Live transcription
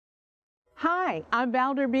Hi, I'm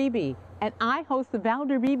Valder Beebe, and I host the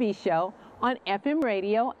Valder Beebe Show on FM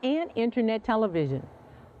radio and internet television.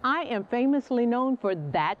 I am famously known for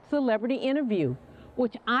That Celebrity Interview,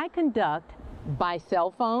 which I conduct by cell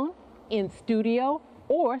phone, in studio,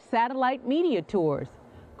 or satellite media tours.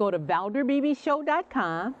 Go to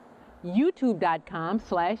valderbebeshow.com,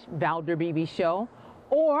 youtube.com/ValderBebeShow,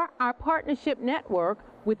 or our partnership network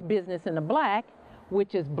with Business in the Black,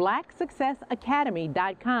 which is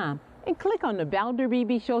blacksuccessacademy.com, and click on the Valder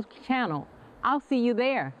Beebe Show channel. I'll see you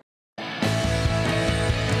there.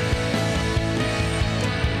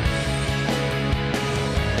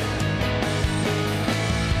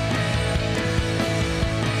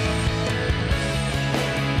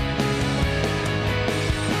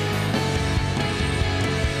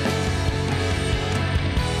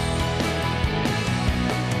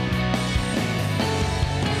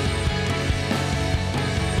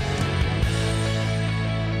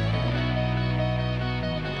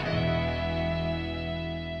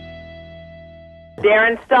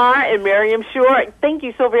 Darren Starr and Miriam Shor, thank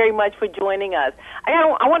you so very much for joining us.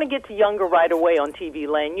 I want to get to Younger right away on TV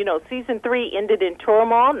Land. You know, Season 3 ended in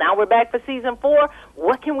turmoil. Now we're back for Season 4.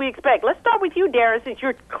 What can we expect? Let's start with you, Darren, since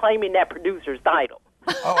you're claiming that producer's title.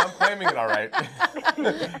 Oh, I'm claiming it all right.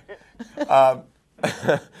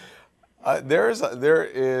 There is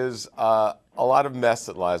a lot of mess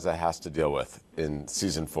that Liza has to deal with in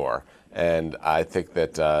Season 4. And I think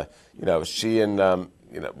that, she and...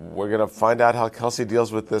 we're going to find out how Kelsey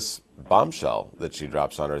deals with this bombshell that she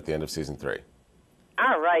drops on her at the end of Season 3.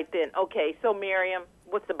 All right, then. Okay, so Miriam,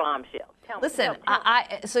 what's the bombshell? Listen,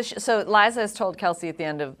 so Liza has told Kelsey at the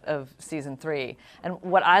end of Season 3, and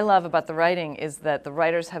what I love about the writing is that the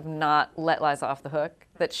writers have not let Liza off the hook,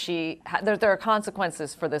 that there are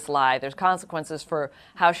consequences for this lie. There's consequences for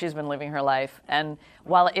how she's been living her life, and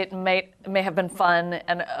while it may have been fun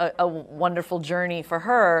and a wonderful journey for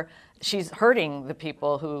her, she's hurting the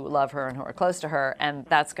people who love her and who are close to her, and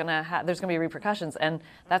there's gonna be repercussions, and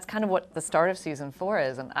that's kind of what the start of Season 4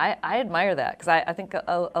 is, and I admire that, because I think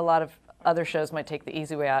a lot of other shows might take the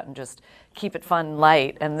easy way out and just keep it fun,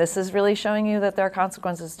 light, and this is really showing you that there are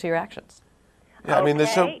consequences to your actions. Yeah, I mean,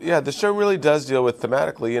 the show really does deal with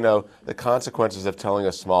thematically, the consequences of telling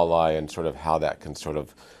a small lie and sort of how that can sort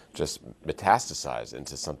of just metastasize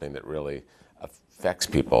into something that really affects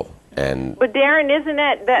people. But Darren, isn't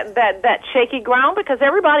that shaky ground? Because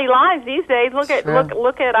everybody lies these days. Look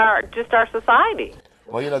at our society.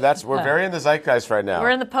 Well, we're very in the zeitgeist right now. We're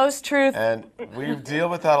in the post-truth, and we deal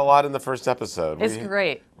with that a lot in the first episode. It's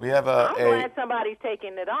great. We have I'm glad somebody's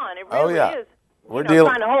taking it on. It really is. We're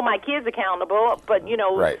trying to hold my kids accountable, but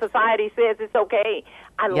society says it's okay.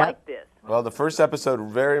 I like this. Well, the first episode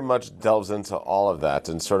very much delves into all of that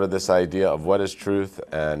and sort of this idea of what is truth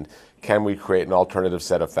and can we create an alternative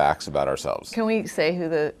set of facts about ourselves. Can we say who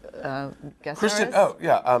the guest star is? Oh,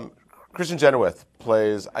 yeah. Kristen Chenoweth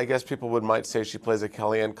plays, I guess people might say she plays a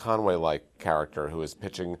Kellyanne Conway-like character who is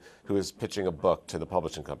pitching a book to the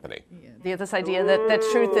publishing company. Yeah. This idea that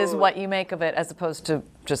truth is what you make of it as opposed to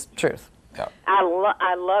just truth. Yeah.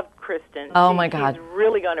 I love Kristen. Oh, my God. She's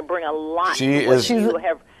really going to bring a lot to what you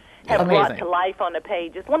have brought to life on the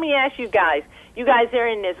pages. Let me ask you guys. You guys are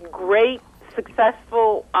in this great,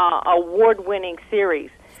 successful, award-winning series.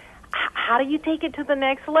 How do you take it to the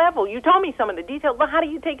next level? You told me some of the details, but how do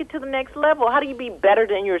you take it to the next level? How do you be better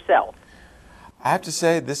than yourself? I have to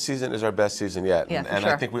say this season is our best season yet, yeah, and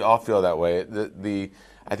sure. I think we all feel that way.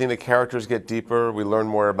 I think the characters get deeper. We learn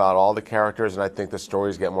more about all the characters, and I think the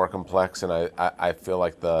stories get more complex. And I feel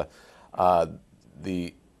like the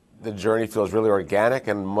journey feels really organic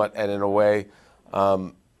and in a way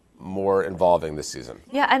more involving this season.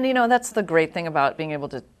 Yeah, and that's the great thing about being able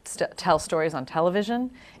to tell stories on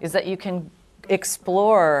television is that you can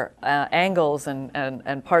explore angles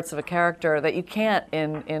and parts of a character that you can't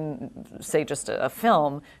in say just a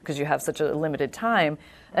film because you have such a limited time.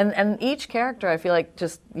 And each character, I feel like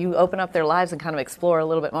just you open up their lives and kind of explore a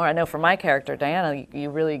little bit more. I know for my character, Diana,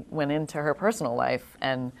 you really went into her personal life,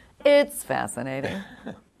 and it's fascinating.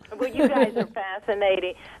 Well, you guys are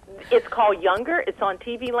fascinating. It's called Younger. It's on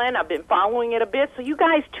TV Land. I've been following it a bit. So you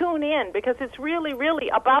guys tune in because it's really, really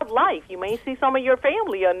about life. You may see some of your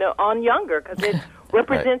family on Younger because it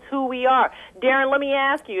represents who we are. Darren, let me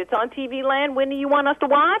ask you. It's on TV Land. When do you want us to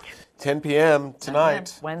watch? 10 p.m.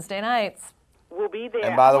 tonight. Wednesday nights. We'll be there.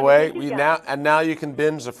 And by the way, now you can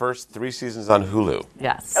binge the first 3 seasons on Hulu.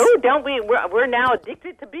 Yes. Oh, don't we? We're now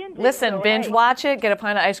addicted to binge. Listen, binge watch it, get a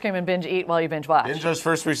pint of ice cream, and binge eat while you binge watch. Binge those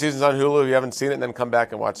first 3 seasons on Hulu if you haven't seen it, and then come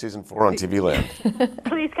back and watch season 4 on TV Land.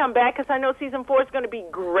 Please come back, because I know season 4 is going to be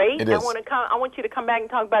great. It is. I want you to come back and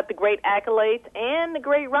talk about the great accolades and the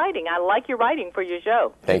great writing. I like your writing for your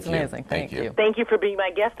show. Thank you. Amazing. Thank you. Thank you for being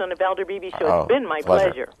my guest on the Valder Beebe Show. It's been my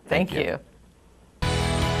pleasure. Thank you.